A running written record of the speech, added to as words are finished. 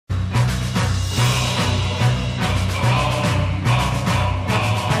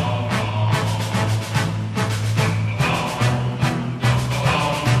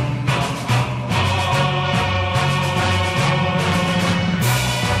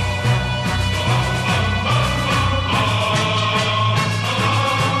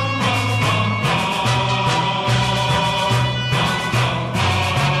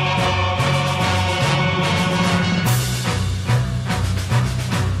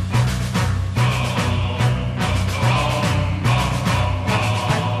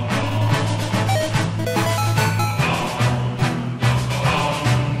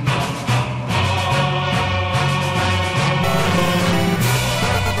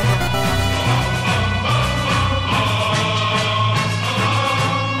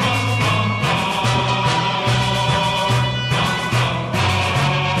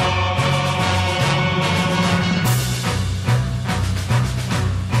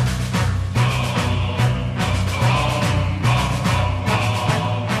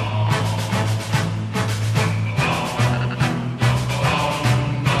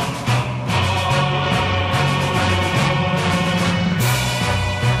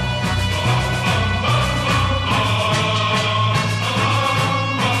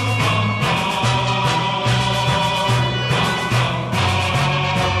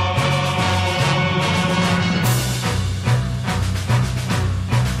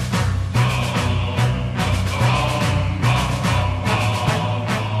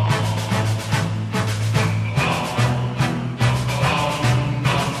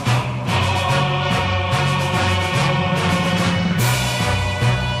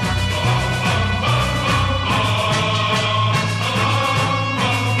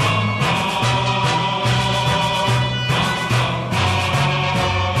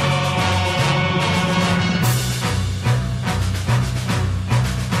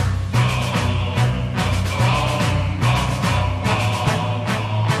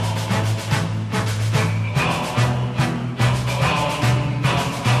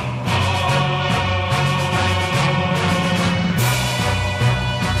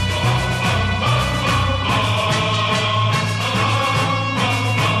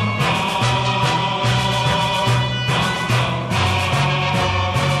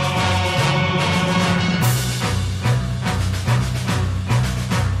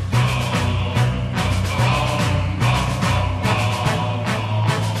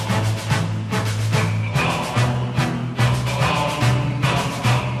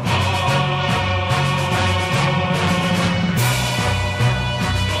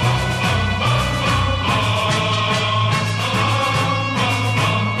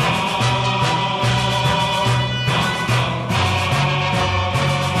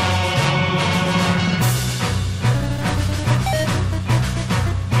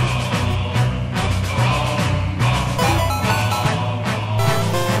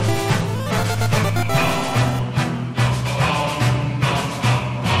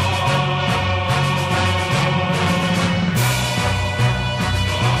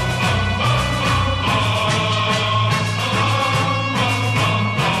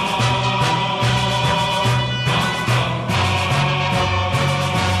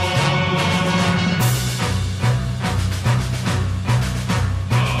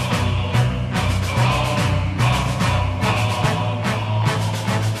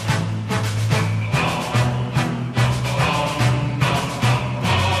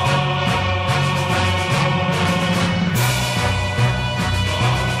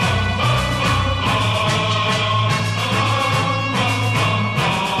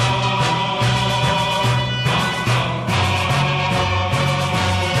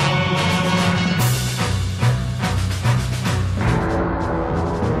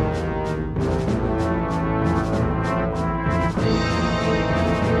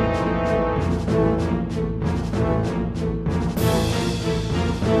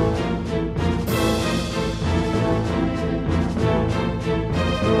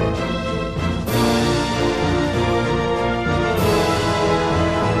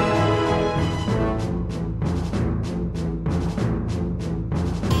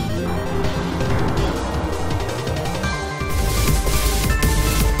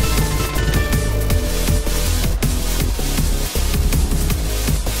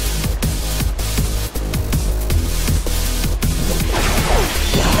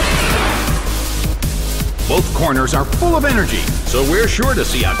corners are full of energy, so we're sure to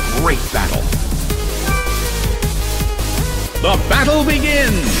see a great battle. The battle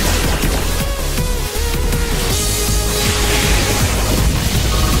begins!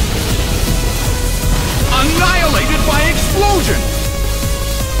 Annihilated by explosion!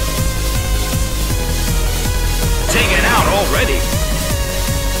 Taken out already!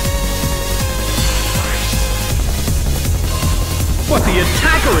 But the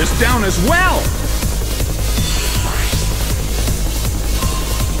attacker is down as well!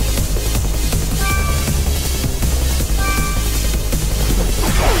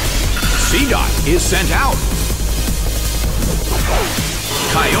 Seedot is sent out.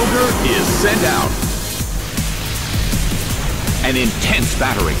 Kyogre is sent out. An intense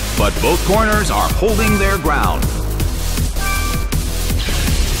battery, but both corners are holding their ground.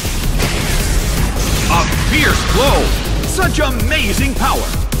 A fierce blow! Such amazing power!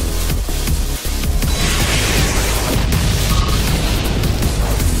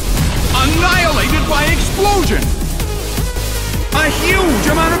 Annihilated by explosion! A huge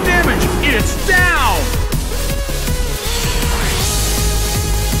amount of damage! It's down!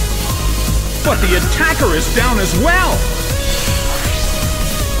 But the attacker is down as well!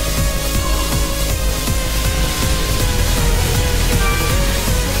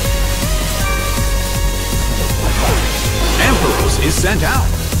 Ampharos is sent out.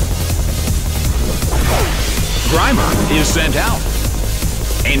 Grimer is sent out.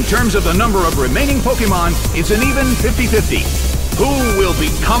 In terms of the number of remaining Pokémon, it's an even 50-50. Who will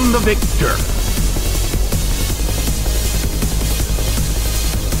become the victor?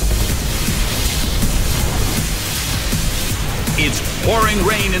 It's pouring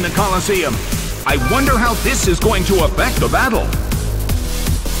rain in the Colosseum. I wonder how this is going to affect the battle.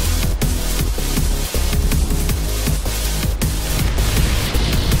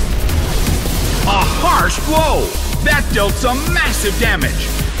 A harsh blow! That dealt some massive damage!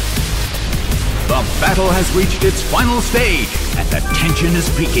 The battle has reached its final stage, and the tension is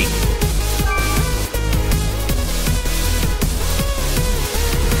peaking.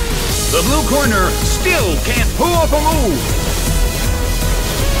 The blue corner still can't pull off a move.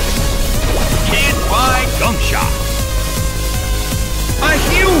 Can't buy Gunk Shot. A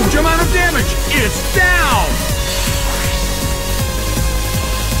huge amount of damage. It's down.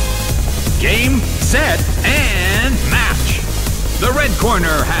 Game, set, and match. The red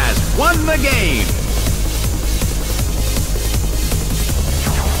corner has won the game.